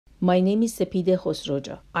My name is Sepideh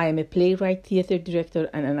Khosrowjah. I am a playwright, theater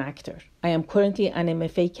director, and an actor. I am currently an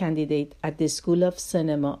MFA candidate at the School of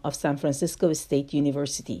Cinema of San Francisco State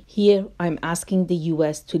University. Here, I'm asking the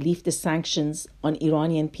U.S. to lift the sanctions on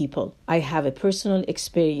Iranian people. I have a personal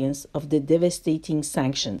experience of the devastating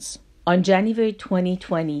sanctions. On January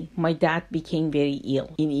 2020, my dad became very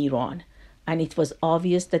ill in Iran, and it was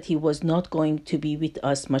obvious that he was not going to be with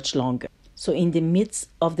us much longer. So in the midst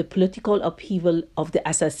of the political upheaval of the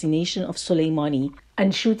assassination of Soleimani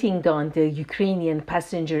and shooting down the Ukrainian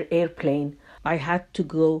passenger airplane, I had to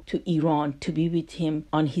go to Iran to be with him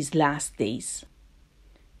on his last days.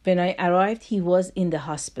 When I arrived, he was in the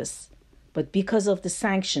hospice, but because of the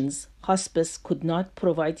sanctions, hospice could not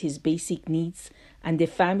provide his basic needs, and the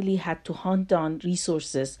family had to hunt down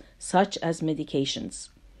resources such as medications.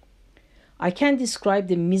 I can't describe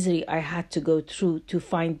the misery I had to go through to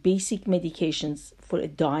find basic medications for a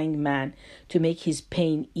dying man to make his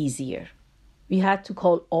pain easier. We had to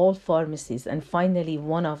call all pharmacies, and finally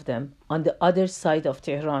one of them on the other side of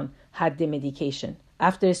Tehran had the medication.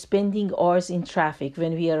 After spending hours in traffic,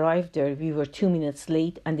 when we arrived there, we were 2 minutes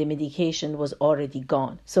late and the medication was already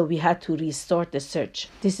gone. So we had to restart the search.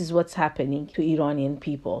 This is what's happening to Iranian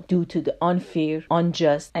people due to the unfair,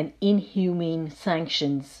 unjust, and inhumane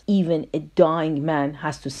sanctions. Even a dying man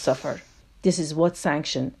has to suffer. This is what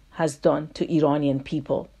sanction has done to Iranian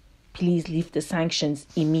people. Please lift the sanctions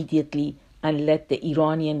immediately and let the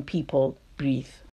Iranian people breathe.